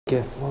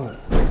Guess what?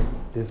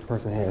 This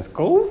person has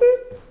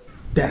COVID?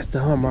 That's the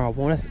Hummer I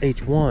want. That's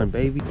H1,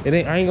 baby.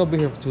 I ain't gonna be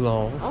here for too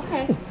long.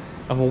 Okay.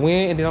 I'm gonna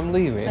win and then I'm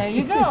leaving. There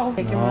you go.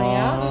 Take your money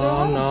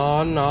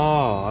out.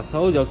 No. I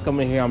told you I was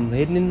coming here. I'm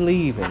hitting and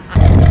leaving.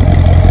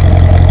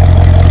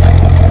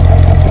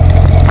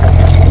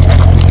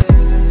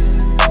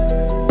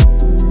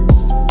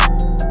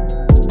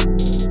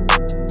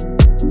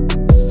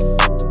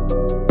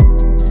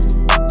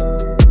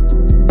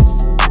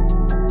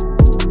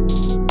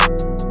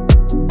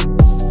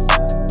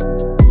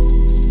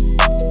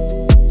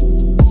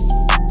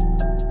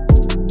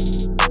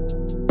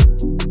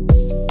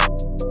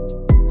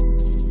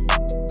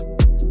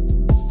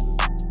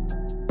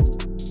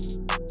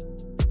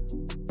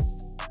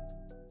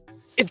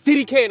 It's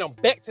DDK and I'm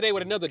back today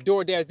with another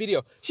DoorDash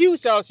video.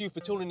 Huge shout out to you for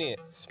tuning in.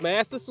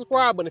 Smash the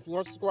subscribe button if you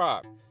want to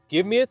subscribe.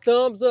 Give me a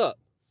thumbs up.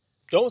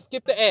 Don't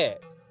skip the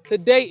ads.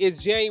 Today is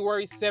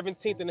January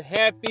 17th and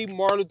happy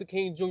Martin Luther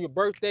King Jr.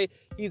 birthday.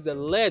 He's a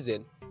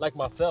legend, like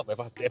myself,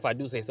 if I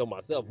do say so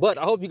myself. But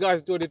I hope you guys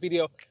enjoyed the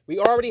video. We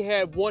already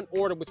had one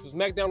order, which was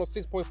McDonald's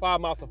 6.5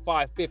 miles for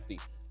 $5.50.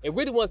 It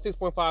really wasn't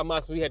 6.5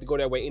 miles, so we had to go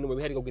that way anyway.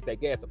 We had to go get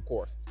that gas, of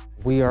course.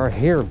 We are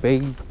here,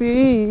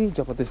 baby.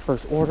 Jump on this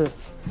first order.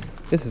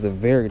 This is a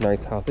very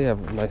nice house. They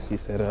have a nice seat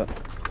set up.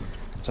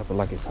 Jump it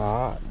like it's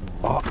hot.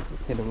 Oh,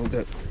 hit them with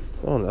that.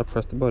 Oh, I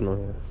pressed the button on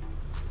here.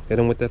 Hit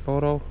them with that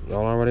photo.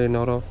 Y'all already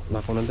know though.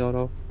 Knock on the door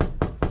though.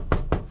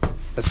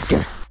 Let's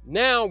go.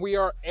 Now we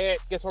are at,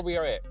 guess where we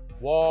are at?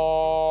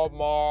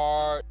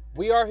 Walmart.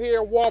 We are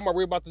here at Walmart.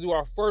 We're about to do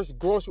our first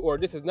grocery order.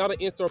 This is not an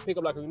in-store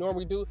pickup like we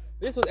normally do.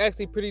 This was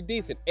actually pretty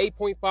decent.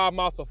 8.5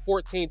 miles for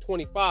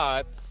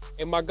 $14.25.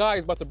 And my guy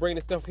is about to bring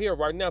this stuff here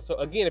right now. So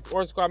again, if you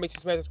aren't subscribed, make sure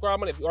you smash the subscribe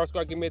button. If you are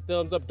subscribed, give me a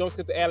thumbs up. Don't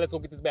skip the ad. Let's go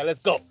get this bag. Let's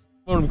go.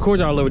 I want to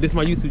record y'all over. This is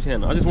my YouTube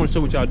channel. I just want to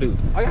show what y'all do.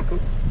 Oh yeah, cool.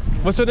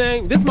 What's your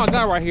name? This is my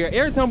guy right here.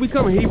 Every time we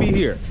come, he be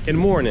here in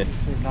the morning.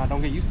 Nah,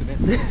 don't get used to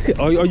that.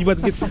 Oh, you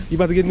about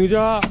to get a new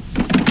job?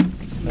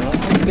 No.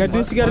 You gotta do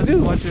what you gotta do.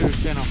 What's your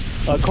channel?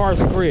 Cars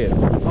and Crib.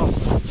 Oh,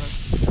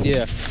 okay.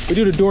 Yeah, we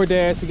do the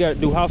DoorDash. We gotta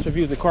do house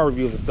reviews and car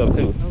reviews and stuff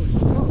too.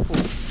 Oh, cool.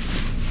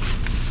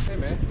 Hey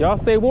man. Y'all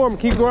stay warm and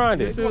keep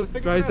grinding.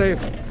 Drive safe.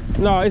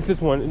 No, it's this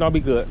one and I'll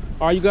be good.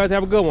 All right, you guys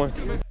have a good one.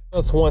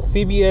 This one,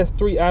 CVS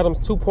 3 items,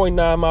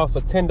 2.9 miles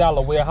for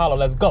 $10. We're hollow.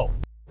 Let's go.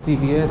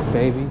 CVS,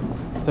 baby.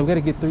 So we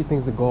gotta get 3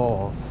 things of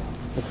gauze.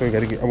 That's what we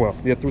gotta get. Well,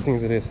 yeah, 3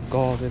 things of this.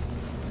 Gauze. We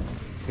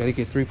gotta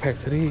get 3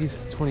 packs of these,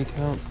 20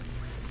 counts.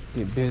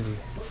 Get busy.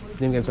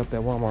 Then we gotta drop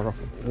that Walmart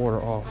order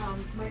off.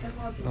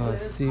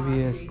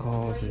 CVS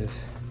causes.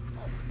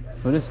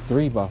 So this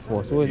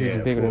 3x4. So it's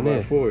even bigger than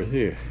this. 4 is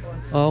here.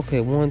 Oh, okay,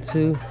 1,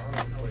 2.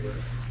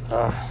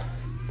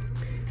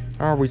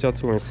 I'll reach out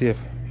to her and see if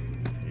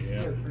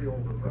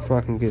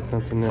I can get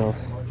something else.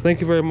 Thank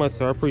you very much,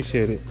 sir. I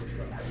appreciate it.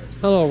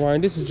 Hello,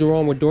 Ryan. This is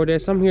Jerome with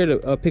DoorDash. I'm here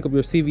to pick up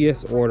your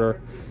CVS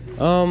order.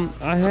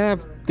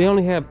 They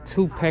only have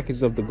 2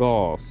 packages of the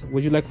gauze.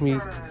 Would you like me?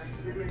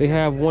 They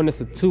have one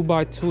that's a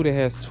 2x2 that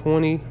has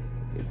 20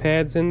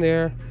 pads in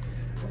there,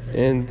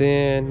 and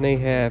then they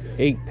have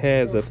 8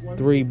 pads of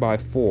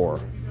 3x4.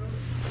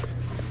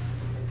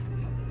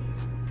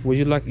 Would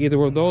you like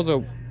either of those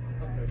or?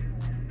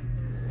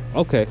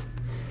 Okay,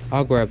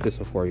 I'll grab this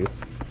one for you.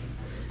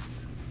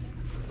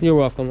 You're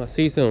welcome. I'll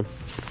see you soon.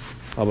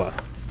 Bye bye.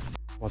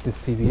 Want this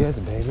CVS,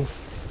 baby?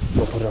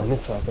 We'll put it on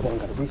this side so I don't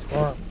gotta reach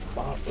for it.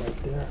 Bob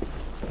right there.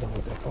 Put on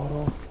with that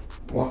photo.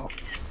 Wow.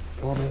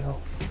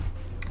 Doorbell.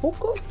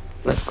 Okay.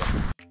 Let's go.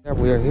 Yeah,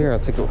 we are here. I'll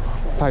take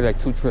probably like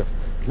 2 trips.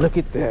 Look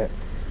at that.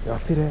 Y'all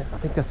see that? I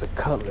think that's a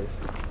Cutlass.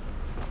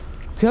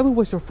 Tell me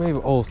what's your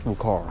favorite old school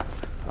car.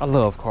 I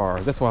love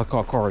cars. That's why it's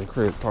called Car and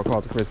Cribs. It's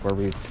called the Cribs for a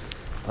reason.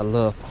 I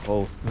love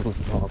old school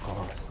small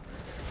cars.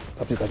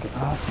 I think it's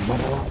hot.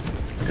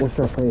 What's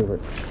your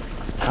favorite?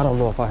 I don't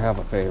know if I have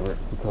a favorite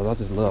because I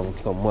just love them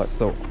so much.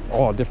 So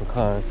all different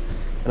kinds.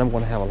 And I'm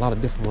going to have a lot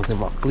of different ones in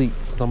my fleet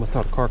because I'm going to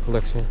start a car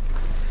collection.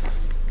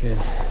 And,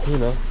 you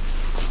know.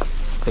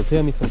 So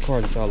tell me some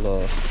cars that y'all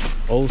love.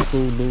 Old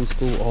school, new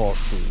school, all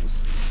schools.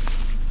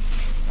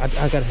 I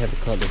gotta have the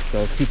Cutlass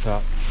though.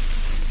 T-top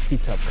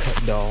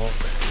cut dog.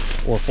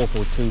 Or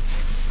 442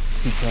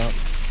 T-top.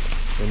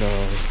 And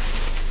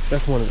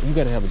that's one you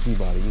gotta have a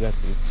G-body. You got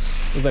to.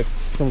 There's like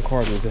some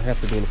cars that have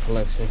to be in the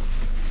collection.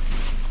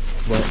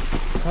 But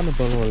comment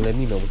below and let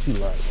me know what you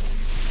like.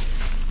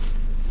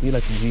 Do you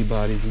like the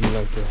G-bodies? Do you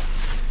like the,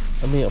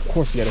 I mean, of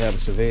course you gotta have a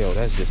Chevelle.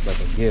 That's just like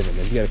a given.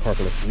 If you got a car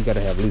collection, you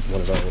gotta have at least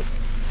one of those.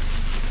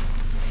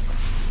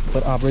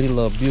 But I really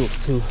love Buick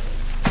too.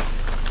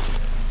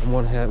 I'm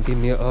gonna have give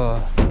me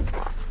a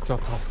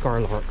drop top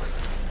Skylark.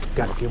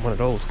 Gotta get one of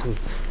those too.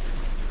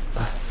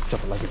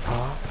 Drop it like it's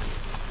hot.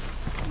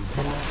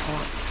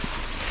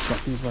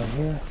 Got these right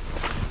here.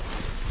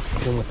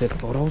 Then with that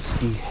photo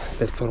ski.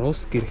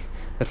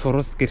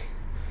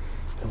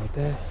 And with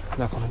that,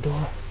 knock on the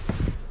door.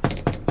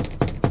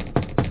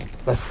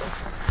 Let's go.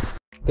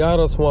 Got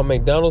us one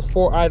McDonald's,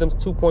 4 items,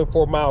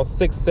 2.4 miles,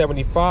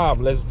 $6.75.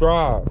 Let's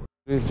drive.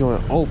 This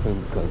joint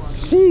open because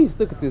jeez,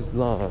 look at this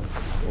line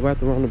right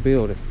around the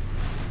building.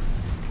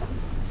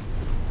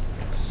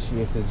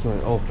 appreciate this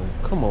joint open.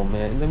 Come on,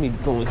 man. Let me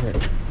go in here.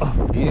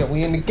 Oh, yeah,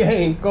 we in the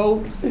game,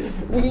 coach.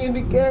 We in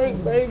the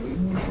game, baby.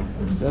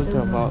 Let's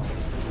jump out.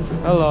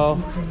 Hello.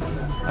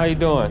 How you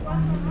doing?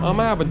 I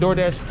have a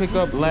DoorDash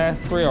pickup.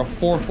 Last three are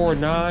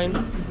 449.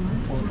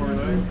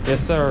 449?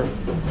 Yes, sir.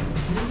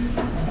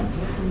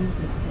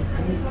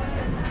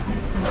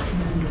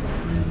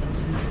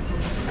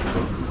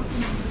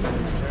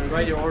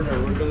 Write your order.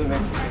 We'll do the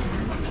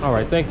next. All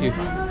right, thank you.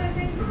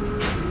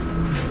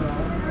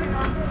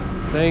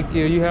 Thank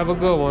you. You have a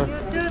good one.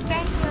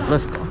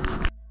 Let's go.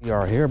 We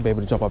are here,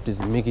 baby, to jump off this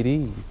Mickey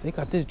D's. They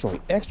got this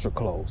joint extra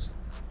close.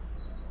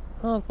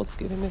 How am I supposed to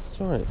get in this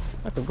joint?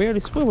 I can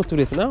barely swim through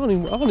this, and I only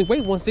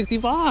weigh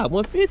 165,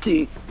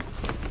 150.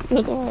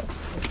 That's all.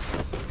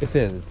 It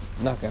says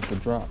knock after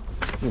drop.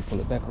 You pull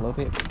it back a little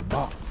bit.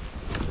 Bop.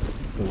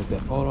 And with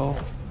that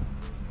photo,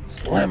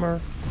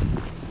 slammer.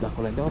 Knock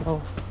on that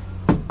dodo.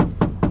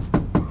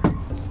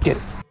 Let's get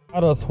it. I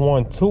just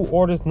won 2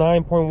 orders,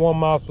 9.1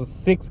 miles for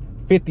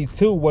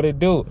 $6.52. What it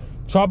do?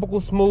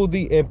 Tropical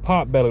smoothie and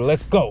pot belly.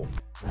 Let's go.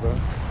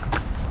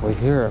 We're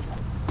here.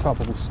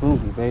 Tropical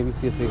smoothie, baby.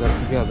 See if they got it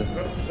together.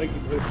 Thank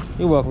you.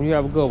 You're welcome. You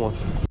have a good one.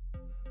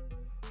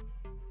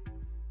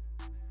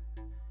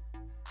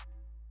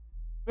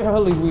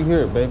 Hopefully we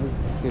here, baby.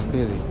 Let's get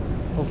busy.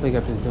 Hopefully they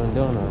got this done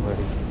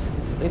already. I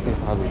think they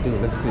probably do.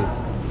 Let's see.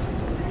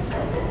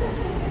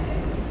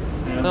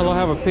 Now I'll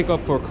have a pickup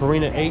for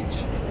Karina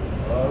H.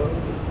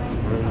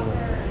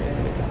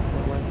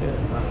 Right there.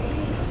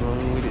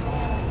 Run with it.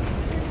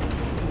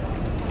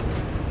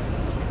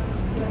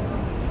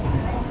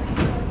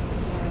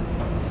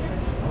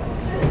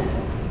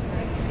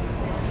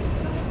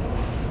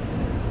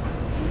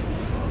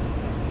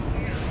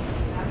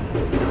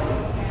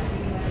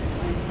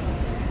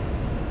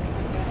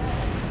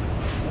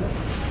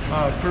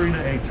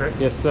 Karina H, right?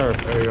 Yes, sir.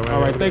 There you go.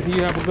 All right, thank you.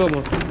 You have a good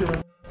one.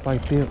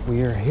 Like this,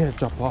 we are here to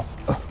drop off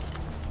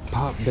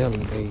pot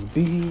belly,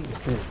 baby. It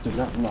says do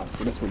not knock,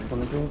 so that's what we're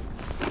gonna do.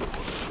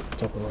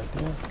 Jump it right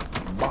there.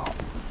 Wow.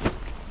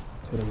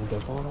 Hit him with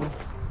that bottle.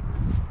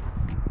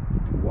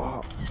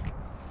 Wow.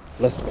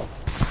 Let's go.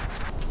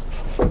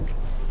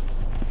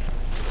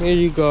 Here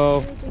you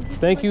go.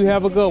 Thank you.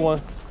 Have a good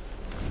one.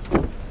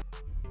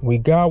 We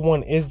got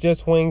one. It's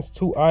just wings.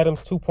 2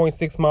 items,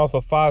 2.6 miles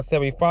for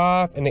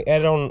 $5.75, and they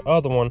added on the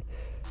other one,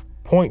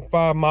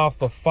 0.5 miles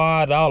for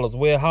 $5.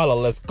 We'll holla.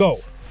 Let's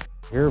go.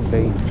 Here,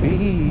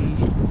 baby,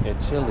 at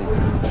Chili's.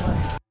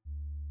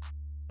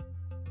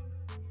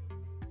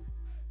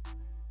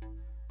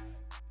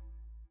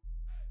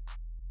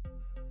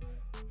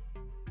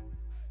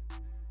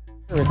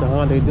 We're at the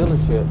Hyundai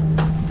dealership.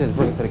 It says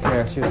bring it to the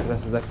cashier, so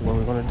that's exactly what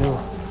we're gonna do.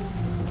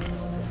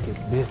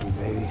 Get busy,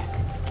 baby.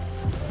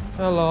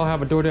 Hello, I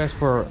have a DoorDash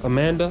for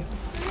Amanda.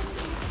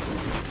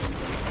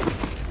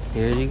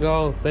 Here you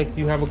go. Thank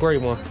you. Have a great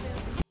one.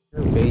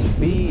 Here,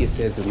 baby, it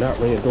says do not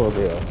ring the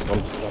doorbell. So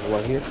I'm just going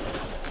right here.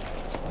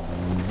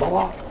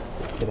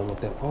 Hit him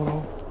with that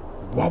photo.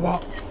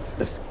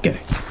 Let's get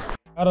it.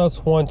 I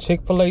just won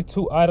Chick-fil-A,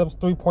 2 items,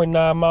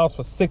 3.9 miles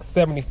for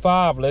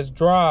 $6.75. Let's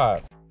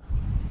drive.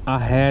 I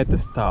had to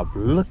stop.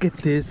 Look at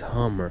this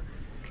Hummer.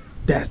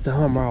 That's the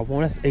Hummer I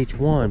want. That's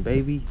H1,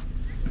 baby.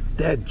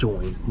 That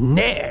joint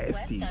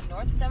nasty.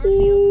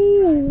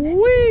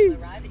 Ooh-wee.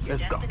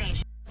 Let's go.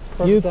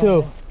 You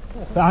too.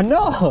 I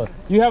know.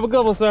 You have a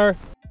good one, sir.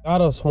 I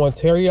just want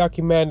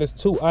Teriyaki Madness,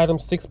 2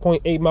 items,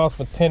 6.8 miles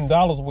for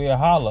 $10. We'll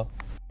holla.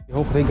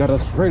 Hopefully they got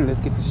us ready.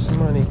 Let's get this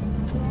money.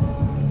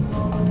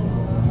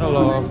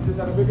 Hello.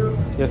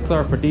 Yes,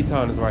 sir. For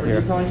D-Town is right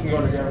here.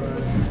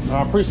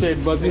 I appreciate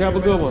it, bud. You have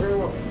a good one.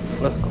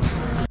 Let's go.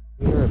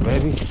 Here,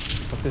 baby.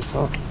 Put this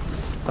on.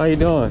 How you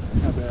doing?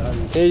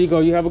 There you go.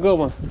 You have a good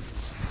one.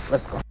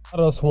 Let's go. I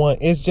just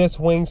want It's Just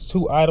Wings,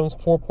 2 items,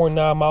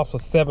 4.9 miles for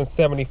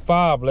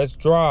 $7.75. Let's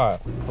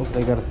drive. Hope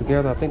they got us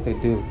together. I think they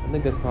do. I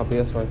think that's probably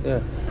us right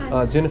there.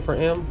 Jennifer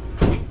M.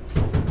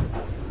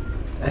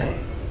 Hey.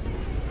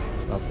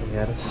 Okay,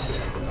 yeah, that's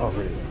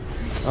already.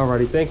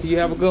 Alrighty, thank you. You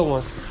have a good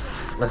one.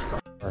 Let's go.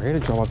 We're here to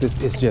drop off this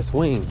It's Just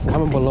Wings.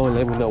 Comment below and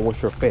let me know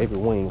what's your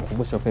favorite wing.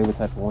 What's your favorite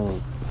type of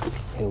wings?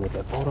 Hit with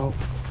that photo.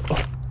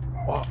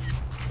 Wow.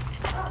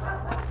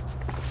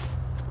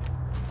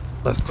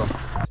 Let's go.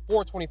 It's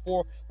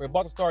 4:24. We're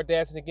about to start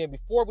dashing again.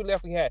 Before we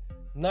left, we had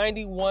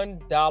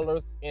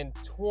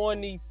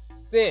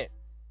 $91.20.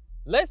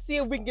 Let's see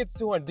if we can get to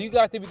 200. Do you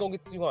guys think we're gonna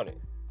get to 200?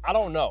 I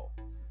don't know.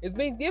 It's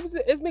been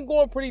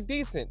going pretty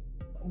decent.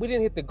 We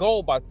didn't hit the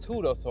goal by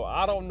 2 though, so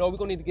I don't know. We're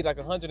gonna need to get like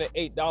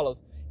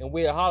 $108 and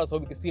we'll holler so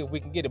we can see if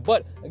we can get it.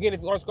 But again,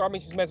 if you aren't subscribed,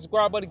 make sure you smash the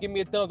subscribe button, give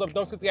me a thumbs up.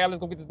 Don't skip the ad. Let's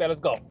go get this bad.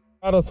 Let's go.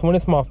 When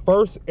it's my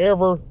first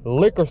ever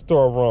liquor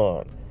store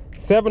run.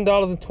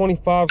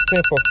 $7.25 for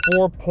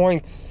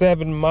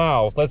 4.7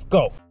 miles. Let's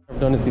go. I've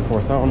done this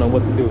before, so I don't know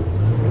what to do. I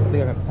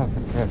think I got to talk to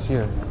the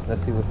cashier.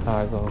 Let's see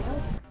how it goes.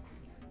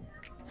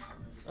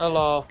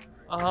 Hello.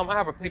 I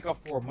have a pickup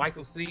for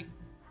Michael C.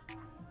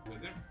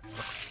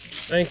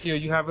 Thank you.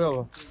 You have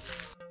it.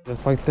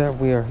 Just like that,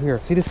 we are here.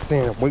 See, this is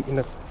saying wait in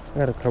the. I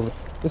gotta cover.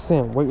 This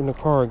saying wait in the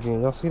car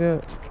again. Y'all see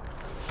that?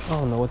 I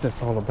don't know what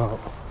that's all about.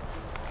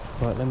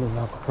 But let me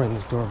not ring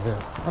this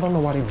doorbell. I don't know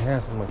why they even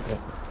have something like that.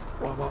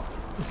 Well,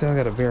 he said I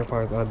gotta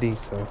verify his ID,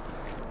 so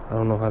I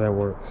don't know how that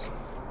works.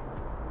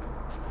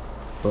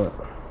 But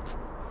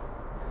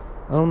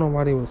I don't know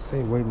why they would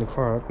say wait in the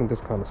car. I think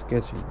that's kind of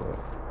sketchy, but.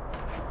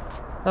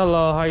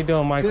 Hello, how you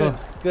doing, Michael? Good,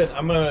 good.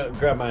 I'm gonna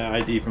grab my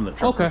ID from the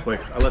truck real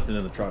quick. I left it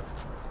in the truck.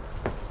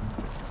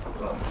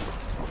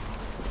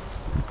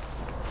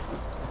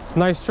 It's a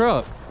nice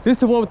truck. This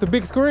the one with the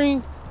big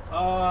screen?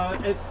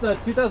 It's the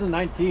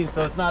 2019,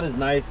 so it's not as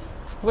nice.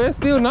 Well, it's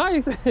still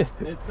nice.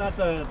 It's not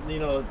the,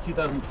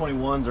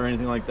 2021s or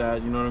anything like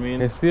that, you know what I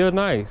mean? It's still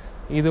nice,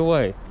 either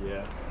way.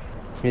 Yeah.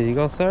 Here you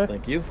go, sir.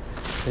 Thank you.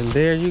 And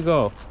there you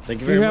go.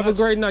 Thank you very much. You have a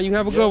great night. You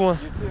have a good one.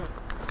 You too.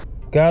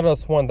 Got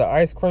us one. The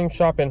ice cream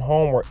shop and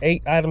home were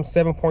 8 items,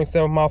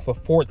 7.7 miles for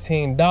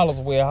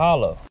 $14. We'll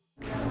holla.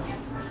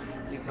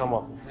 It's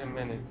almost in 10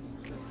 minutes.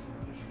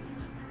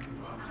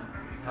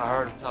 I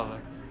heard it tell her.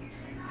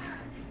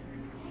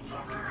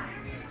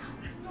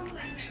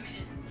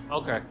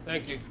 Okay,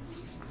 thank you.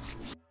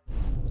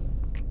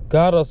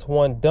 Got us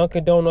one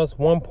Dunkin' Donuts,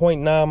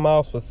 1.9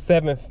 miles for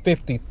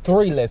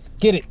 $7.53. Let's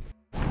get it.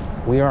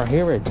 We are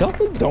here at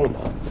Dunkin'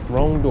 Donuts.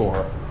 Wrong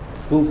door.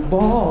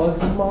 Goofball,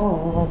 come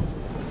on.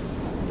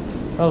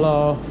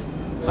 Hello.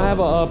 I have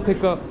a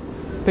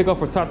pickup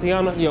for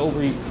Tatiana. Yeah,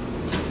 UberEats.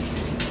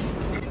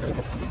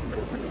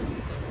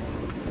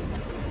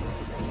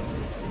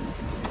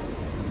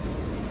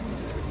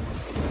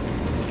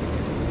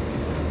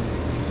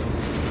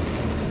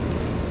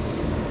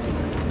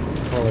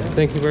 All right,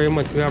 thank you very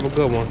much. You have a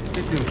good one.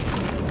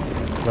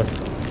 Let's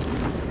go.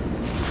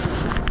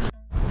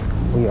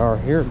 We are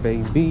here,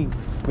 baby.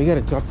 We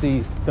gotta drop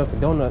these Dunkin'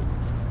 Donuts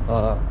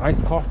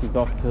iced coffees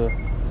off to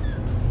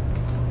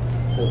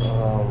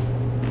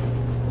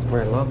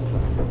Red Lobster.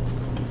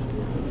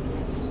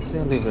 She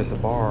said leave it at the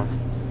bar.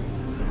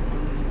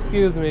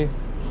 Excuse me.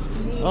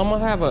 I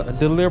have a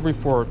delivery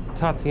for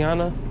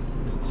Tatiana.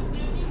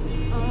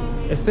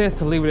 It says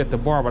to leave it at the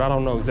bar, but I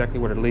don't know exactly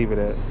where to leave it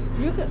at.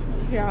 You could.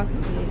 Here, I'll take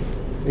it.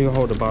 You can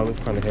hold the bottle. It's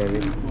kind of heavy.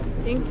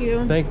 Thank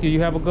you. Thank you.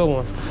 You have a good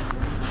one.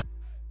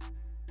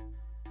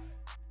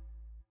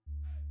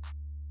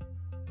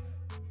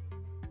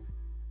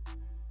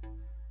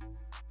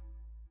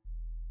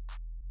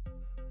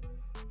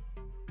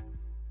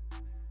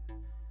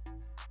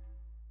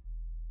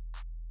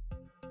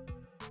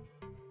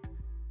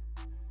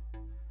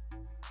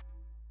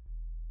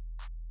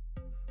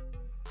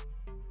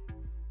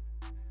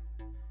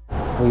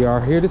 We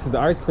are here. This is the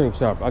ice cream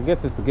shop. I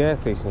guess it's the gas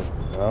station.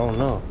 I don't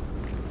know.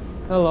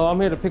 Hello, I'm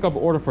here to pick up an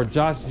order for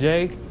Josh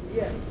J.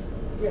 Yes,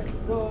 yes.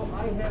 So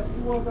I have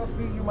 2 out of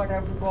 3. You might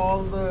have to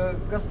call the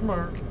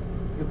customer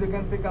if they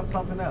can pick up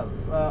something else.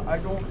 I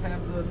don't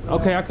have the.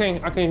 Okay, I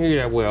can't hear you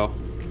that well.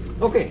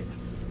 Okay.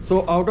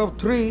 So out of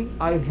 3,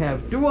 I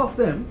have 2 of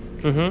them.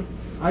 Mm-hmm.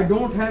 I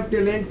don't have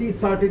Talenti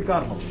salted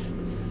caramel.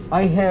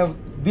 I have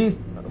these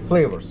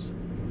flavors.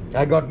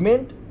 I got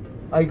mint.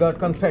 I got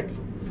confetti.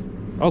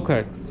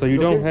 Okay, so you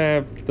don't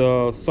have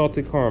the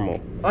salted caramel.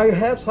 I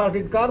have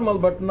salted caramel,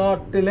 but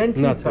not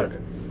Talenti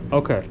salted.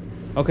 Okay.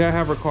 Okay, I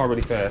have her car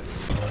really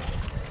fast.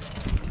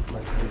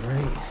 Might be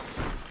right.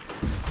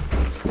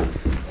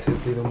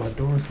 Sits leaving my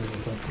door, so we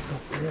can drop this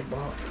off there,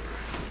 Bob.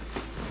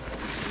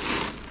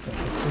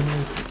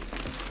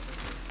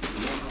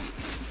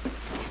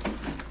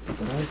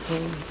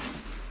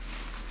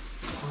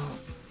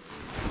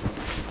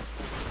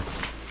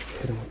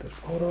 Hit him with this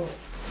photo.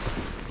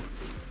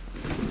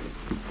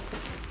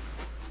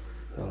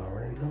 Y'all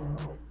already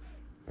know.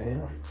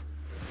 Bam.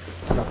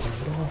 Stop the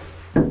door.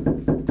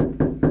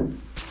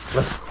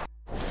 Let's go.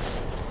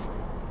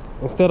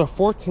 Instead of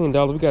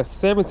 $14, we got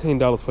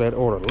 $17 for that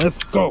order. Let's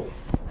go.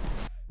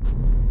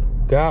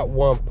 Got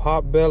one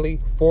Potbelly,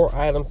 4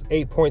 items,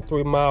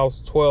 8.3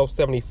 miles,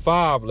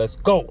 $12.75. Let's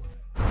go.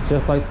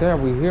 Just like that,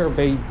 we here,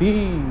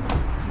 baby.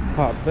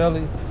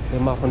 Potbelly. They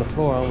mop on the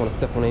floor. I don't want to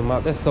step on their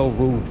mop. That's so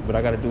rude, but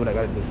I gotta do what I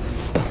gotta do.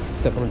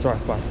 Step on the dry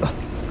spots.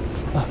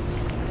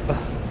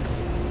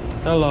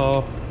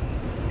 Hello.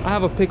 I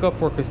have a pickup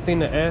for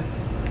Christina S.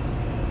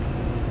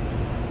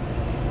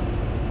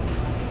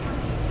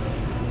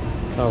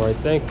 All right,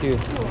 thank you.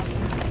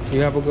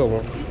 You have a good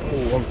one.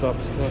 Oh, I'm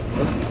dropping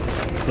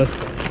stuff. Let's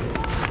go.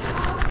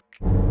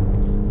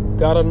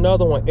 Got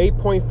another one,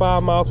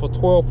 8.5 miles for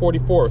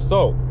 $12.44.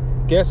 So,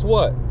 guess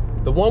what?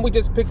 The one we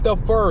just picked up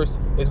first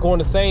is going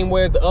the same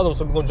way as the other one.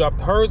 So we're gonna drop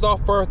hers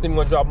off first, then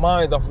we're gonna drop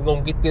mine off. We're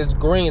gonna get this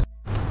green.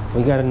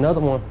 We got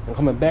another one. I'm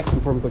coming back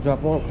before we go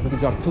drop one. We can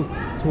drop two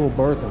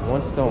birds with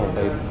one stone,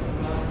 baby.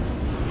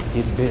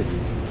 Get busy.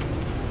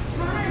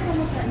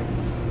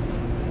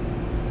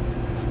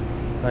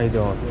 How you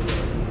doing?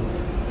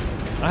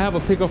 I have a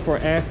pickup for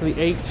Ashley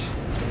H.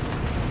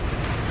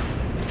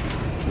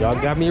 Y'all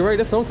got me ready.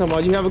 That's what I'm talking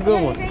about. You have a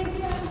good one.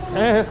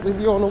 Ashley,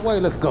 you're on the way.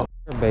 Let's go.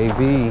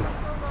 Baby.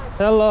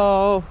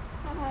 Hello.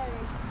 Hi.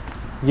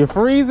 You're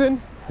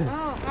freezing?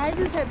 Oh, I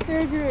just had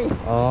surgery.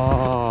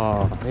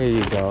 Oh, here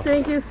you go.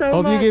 Thank you so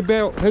Hope much.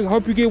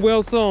 Hope you get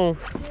well soon.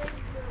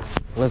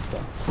 Let's go.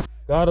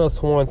 Got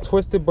us one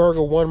Twisted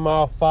Burger, 1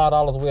 mile,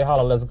 $5. We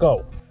holla, let's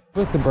go.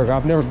 Twisted Burger,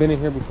 I've never been in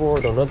here before,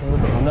 know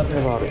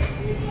nothing about it.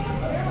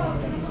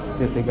 Let's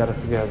see if they got us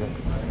together.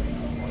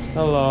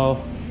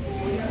 Hello.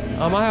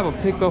 I have a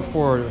pickup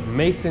for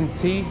Mason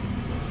Tea. This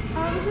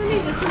is me.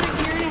 This one right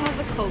here, and it has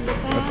a Coke.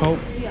 A Coke?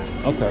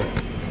 Yeah. Okay.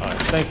 All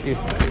right, thank you.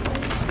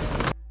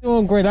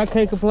 Doing great, I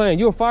can't complain.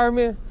 You a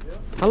fireman? Yeah.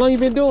 How long you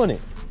been doing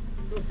it?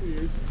 2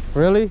 years.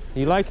 Really?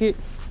 You like it?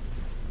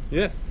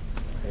 Yeah.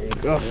 There you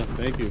go. Yeah,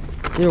 thank you.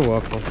 You're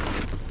welcome.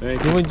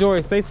 Thank you. Enjoy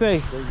it. Stay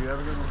safe. Thank you. Have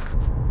a good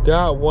one.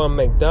 Got one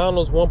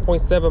McDonald's,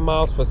 1.7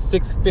 miles for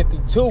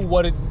 $6.52.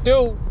 What it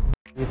do?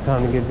 It's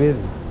time to get busy.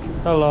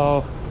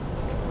 Hello.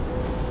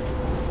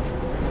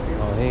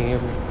 Oh, he ain't hear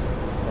me.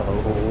 Oh.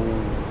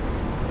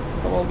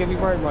 Come on, get me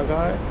right, my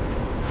guy.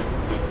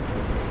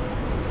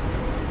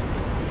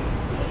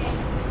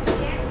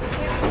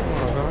 Oh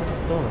my God,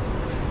 what's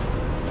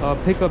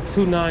doing? Pick up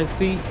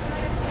 29C.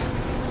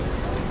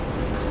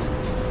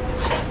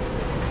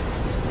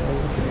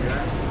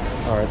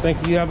 All right, thank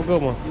you. You have a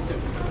good one.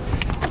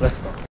 Let's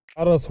go.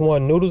 Got us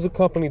one Noodles and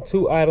Company,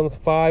 2 items,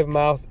 5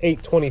 miles,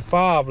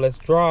 $8.25. Let's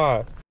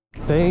drive.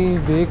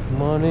 Save big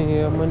money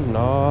at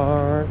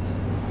Menards.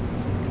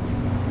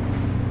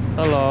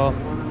 Hello.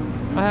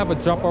 I have a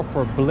drop off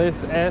for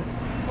Bliss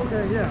S.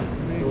 Okay, yeah.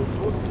 She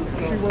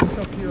works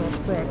up here up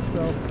front,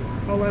 so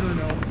I'll let her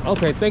know.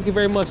 Okay, thank you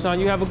very much,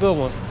 Sean. You have a good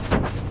one.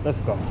 Let's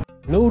go.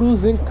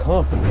 Noodles and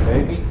Company,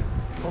 baby.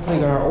 Hopefully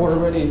got our order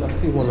ready. I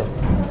see one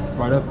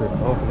right up here, so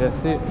hopefully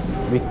that's it.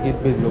 We can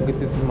get busy, go get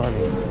this money.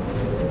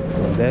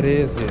 Well, that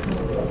is it.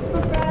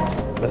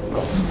 Let's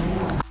go.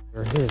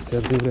 We're here, so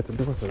leave it at the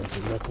door, so that's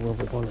exactly what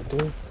we're gonna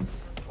do.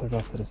 Put it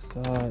off to the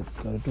side,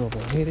 so the door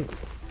will hit it.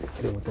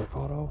 Hit it with their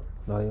photo.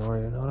 No, you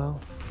already know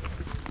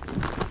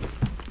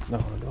though.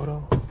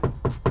 No.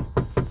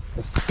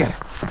 Let's get it.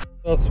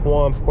 Plus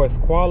one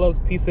Pasquale's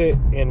Pizza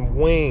and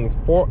Wings.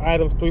 4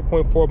 items,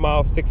 3.4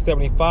 miles,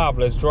 $6.75.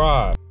 Let's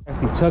drive. I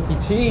see Chuck E.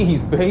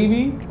 Cheese,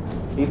 baby.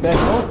 They back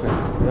open.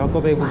 Y'all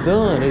thought they was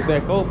done. They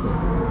back open.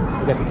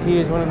 We got the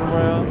kids running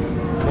around.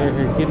 They're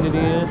here getting it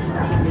in.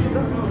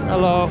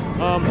 Hello.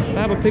 I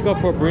have a pickup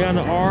for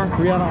Brianna R.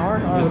 Brianna R?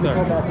 Yes, sir.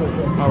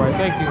 All right,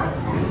 thank you.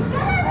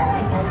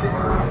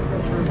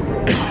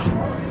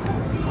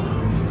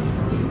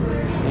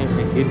 And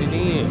they're getting it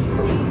in.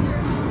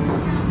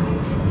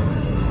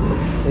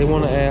 They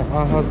want to add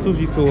Aha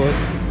Sushi to us.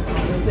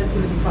 It's going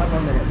to be 5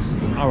 more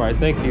minutes. All right,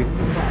 thank you.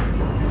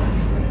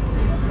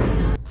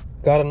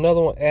 Got another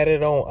one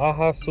added on.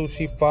 Aha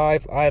Sushi,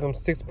 5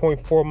 items,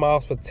 6.4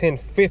 miles for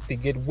 $10.50.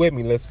 Get with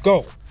me. Let's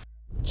go.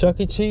 Chuck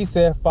E. Cheese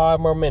said 5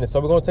 more minutes. So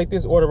we're going to take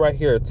this order right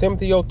here.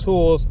 Timothy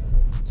O'Toole's,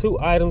 2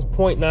 items,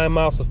 0.9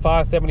 miles for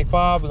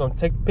 $5.75. We're going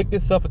to pick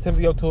this up for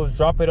Timothy O'Toole's,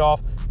 drop it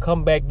off,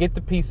 come back, get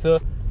the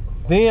pizza.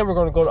 Then we're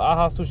going to go to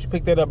Aha Sushi,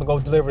 pick that up, and go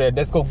deliver that.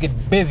 Let's go get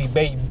busy,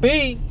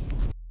 baby.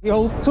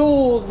 Yo,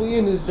 Tools, we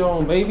in this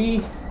joint,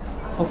 baby.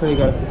 Hopefully you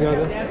got us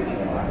together.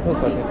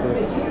 Looks like they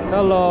did.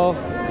 Hello.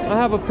 I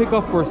have a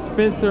pickup for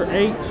Spencer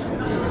H.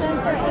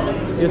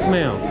 Yes,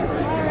 ma'am.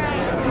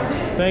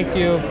 Thank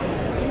you.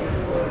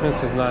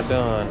 Spencer's not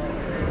done.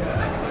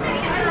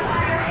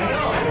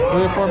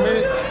 Wait 4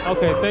 minutes?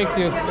 Okay, thank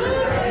you.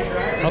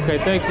 Okay,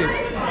 thank you.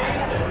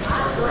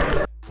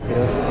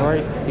 Yes,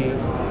 Rice-ski.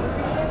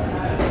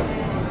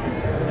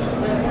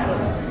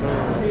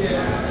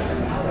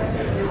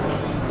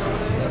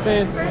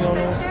 Spencer,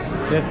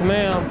 yes,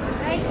 ma'am.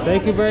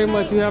 Thank you very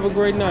much. You have a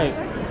great night.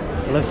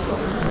 Let's go.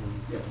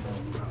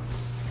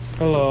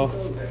 Hello.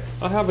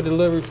 I have a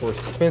delivery for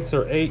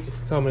Spencer H.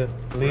 Just tell me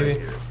to leave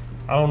it.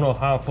 I don't know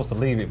how I'm supposed to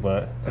leave it,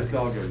 but That's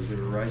all good.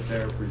 You're right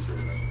there. Appreciate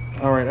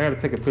it. all right, I gotta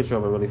take a picture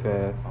of it really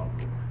fast.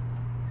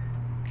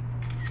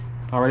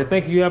 All right,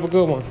 thank you. You have a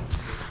good one.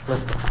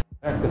 Let's go.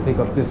 I have to pick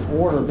up this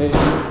order, baby.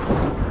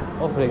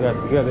 Hopefully they got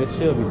it together. It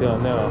should be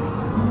done now.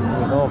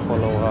 We're going for a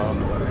little while.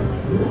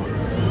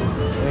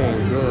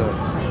 Ain't good.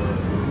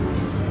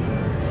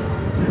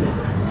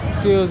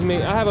 Excuse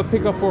me. I have a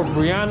pickup for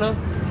Brianna.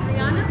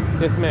 Brianna?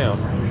 Yes, ma'am.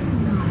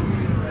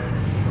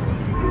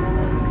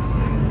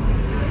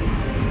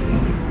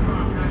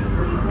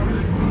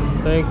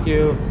 Thank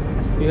you.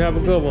 You have a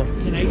good one.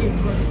 Can I get...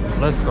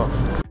 Let's go.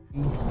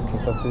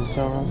 Pick up this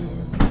John.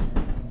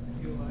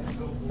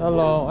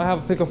 Hello. I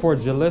have a pickup for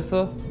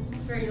Jalissa.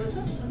 For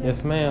Jalissa?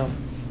 Yes, ma'am.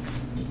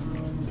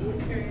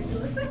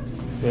 Jalissa?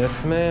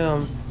 Yes,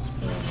 ma'am.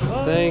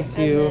 Thank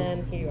you.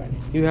 And then here you are.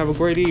 You have a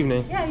great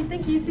evening. Yeah,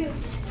 thank you too.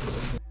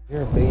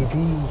 Here,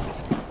 baby.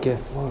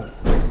 Guess what?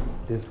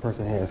 This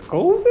person has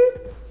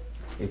COVID?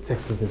 They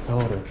texted us and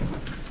told her.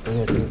 We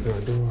had to get through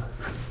our door.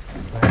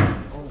 Last,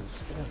 oh,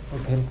 step.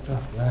 Okay,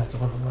 stuff. Last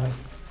one, right?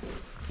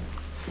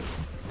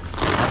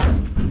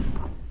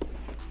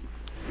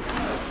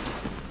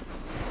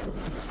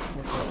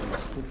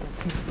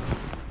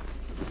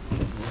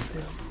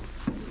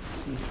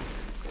 See,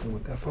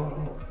 with that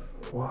photo.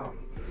 Wow.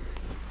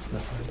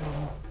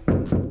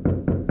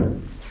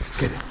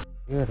 Get it.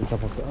 Yeah, to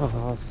jump off the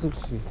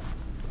sushi.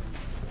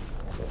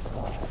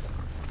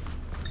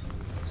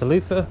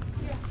 Shalisa?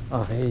 Yeah.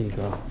 Oh, there you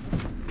go.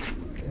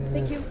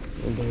 Thank you.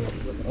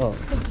 Oh.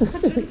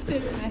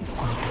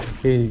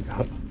 Here you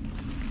go.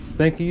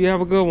 Thank you. You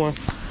have a good one.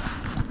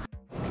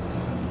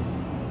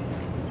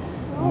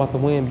 I'm about to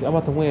win big. I'm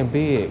about to win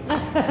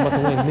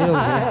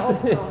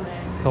millions.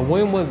 So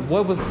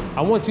what was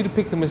I want you to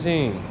pick the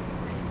machine.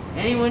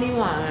 Anyone you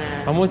want,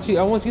 man. I want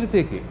you to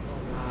pick it. You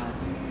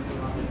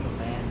want it so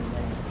bad, and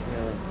then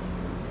really,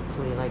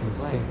 what do you like to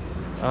play?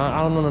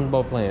 I don't know nothing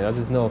about playing. I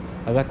just know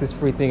I got this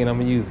free thing and I'm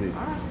gonna use it.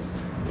 All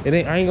right.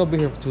 I ain't gonna be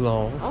here for too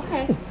long.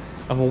 Okay.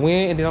 I'm gonna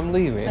win and then I'm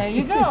leaving. There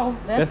you go.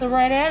 That's the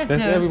right attitude.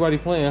 That's everybody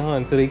playing, huh?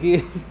 Until they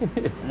get.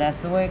 That's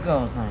the way it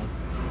goes, honey.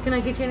 Can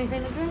I get you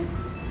anything to drink?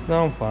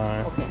 No, I'm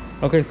fine. Okay.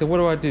 Okay, so what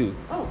do I do?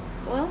 Oh,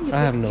 well, you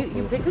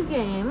pick a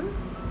game.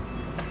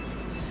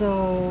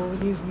 So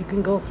you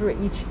can go through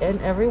each and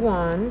every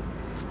one.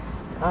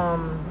 I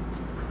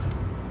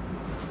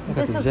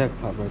got the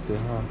jackpot right there,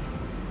 huh?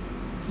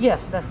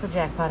 Yes, that's the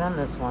jackpot on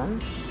this one.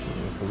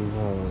 Yeah, so we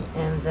won.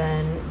 And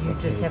then you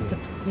just have to,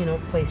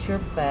 place your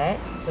bet.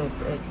 So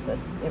it's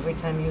every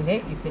time you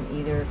hit, you can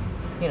either,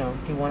 do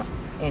you want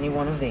any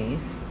one of these?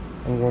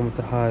 I'm going with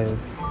the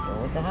highest.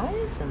 Go with the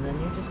highest, and then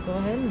you just go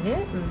ahead and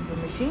hit, and the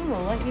machine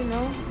will let you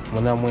know.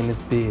 When I win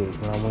this big,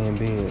 when I win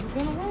big.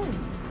 You're gonna win.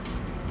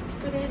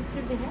 Good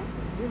answer to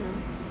happen,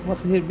 I'm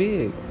about to hit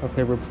big.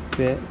 Okay,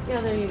 bet.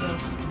 Yeah, there you go.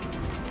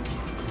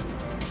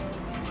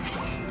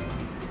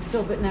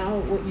 So, but now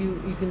what you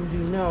can do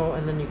no,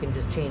 and then you can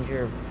just change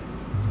your.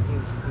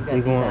 You got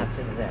these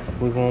options there.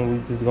 We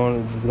just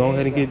go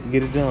ahead and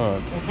get it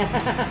done.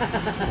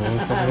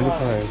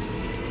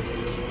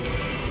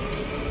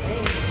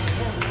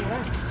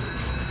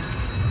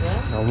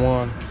 I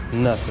won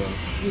nothing.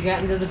 You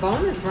got into the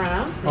bonus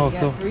round, so you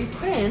got 3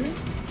 spins.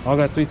 I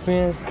got 3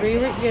 spins?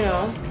 3,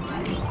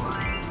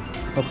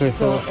 Okay,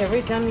 so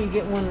every time you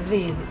get one of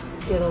these,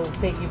 it'll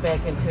take you back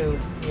into,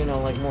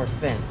 like more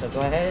spins. So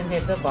go ahead and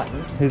hit the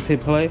button.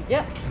 Hit play?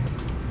 Yep.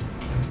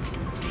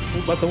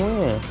 We're about to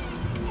win.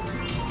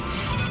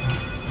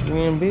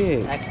 Win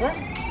big. Excellent.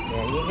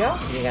 There you go.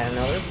 You got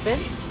another spin.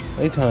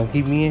 They trying to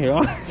keep me in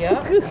here.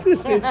 Yep. They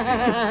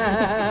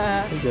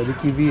got to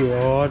keep me here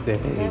all day.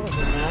 That was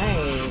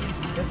nice.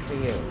 Good for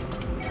you.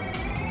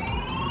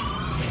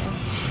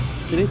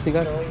 So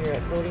you're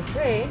at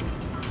 43.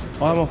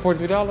 Oh, I'm on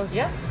 $43?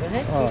 Yep. Go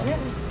ahead. Keep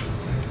hitting.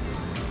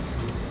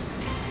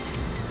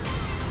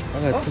 I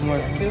got 2 more.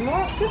 2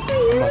 more? Good for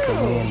you. I'm about to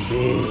win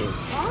big.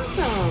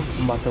 Awesome.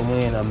 I'm about to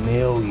win $1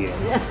 million.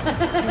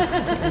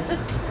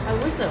 I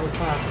wish that was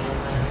possible,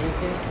 man.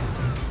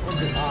 That'd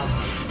be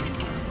awesome.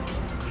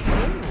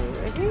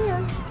 Right here.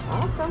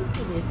 Awesome.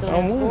 You still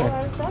have 4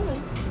 out of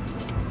 7.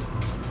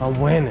 I'm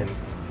winning.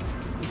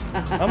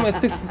 I'm at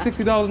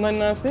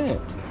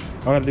 $60.99.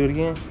 I gotta do it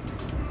again?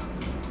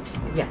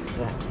 Yes,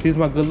 go ahead. Here's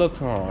my good luck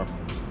charm.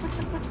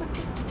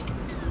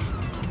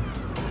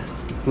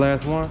 It's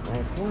last one?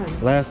 Last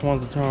one. Last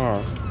one's the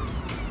charm.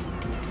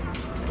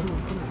 Come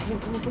on.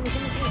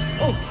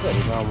 Oh, good.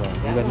 You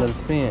got another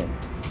spin.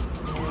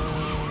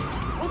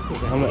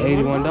 I'm at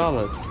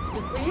 $81.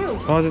 Good for you.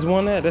 Oh, I just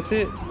won that? That's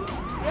it?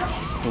 Yep.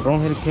 Well, go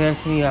ahead and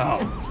cash me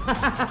out.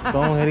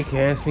 Go ahead and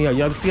cash me out.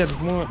 Y'all see how this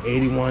won?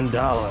 $81.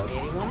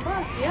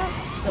 $81, yeah.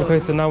 So okay,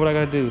 so now what I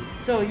gotta do?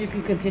 So you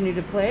can continue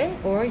to play,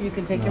 or you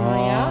can take your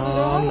money out and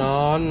go home.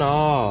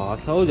 No. I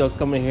told you I was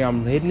coming here.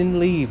 I'm hitting and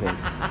leaving.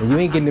 And you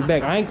ain't getting it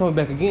back. I ain't coming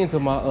back again until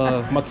my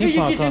my coupon So you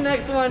get your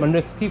next one. My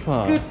next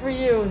coupon. Good for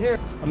you. Here.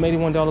 I'm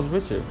 $81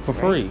 richer for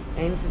free.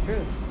 Ain't the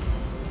truth.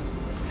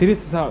 See,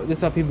 this is how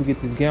people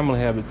get these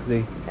gambling habits,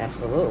 because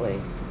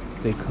Absolutely.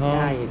 they come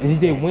and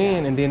they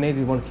win, and then they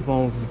just want to keep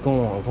on just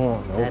going.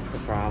 Nope. That's the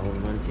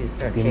problem. Once you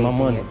start Getting my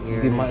money,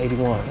 you're get my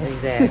 81.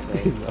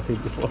 Exactly.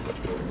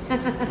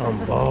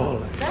 I'm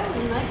balling. That was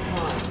a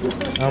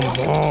nice one. I'm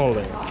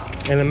balling.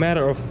 In a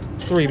matter of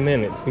 3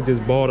 minutes, we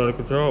just balled out of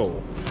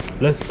control.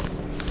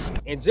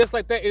 And just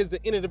like that, it is the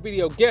end of the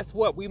video. Guess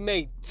what? We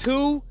made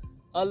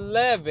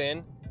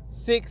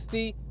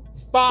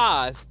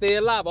 $211.65. Stay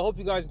alive. I hope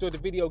you guys enjoyed the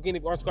video. Again,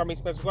 if you aren't subscribed, make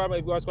sure you subscribe.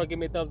 If you are subscribed, give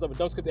me a thumbs up. And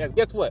don't skip the ads.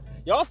 Guess what?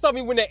 Y'all saw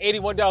me win that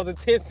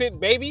 $81.10,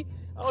 baby.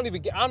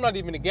 I'm not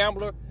even a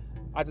gambler.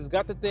 I just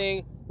got the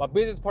thing. My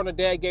business partner,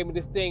 Dad, gave me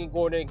this thing and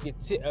go in there and get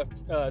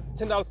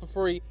 $10 for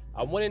free.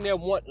 I went in there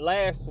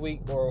last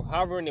week, or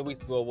however many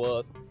weeks ago it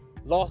was.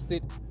 Lost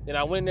it. Then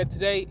I went in there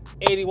today,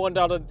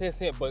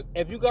 $81.10. But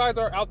if you guys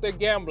are out there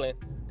gambling,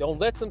 don't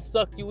let them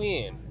suck you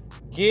in.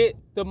 Get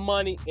the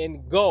money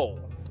and go.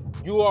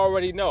 You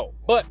already know.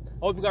 But I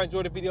hope you guys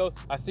enjoyed the video.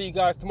 I'll see you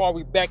guys tomorrow.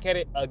 We back at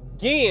it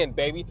again,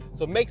 baby.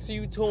 So make sure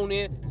you tune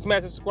in,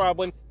 smash the subscribe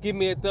button, give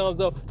me a thumbs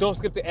up. Don't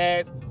skip the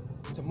ads.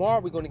 Tomorrow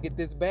we're gonna get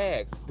this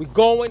bag. We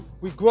going,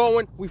 we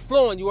growing, we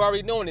flowing. You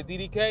already know it,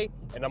 DDK,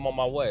 and I'm on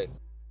my way.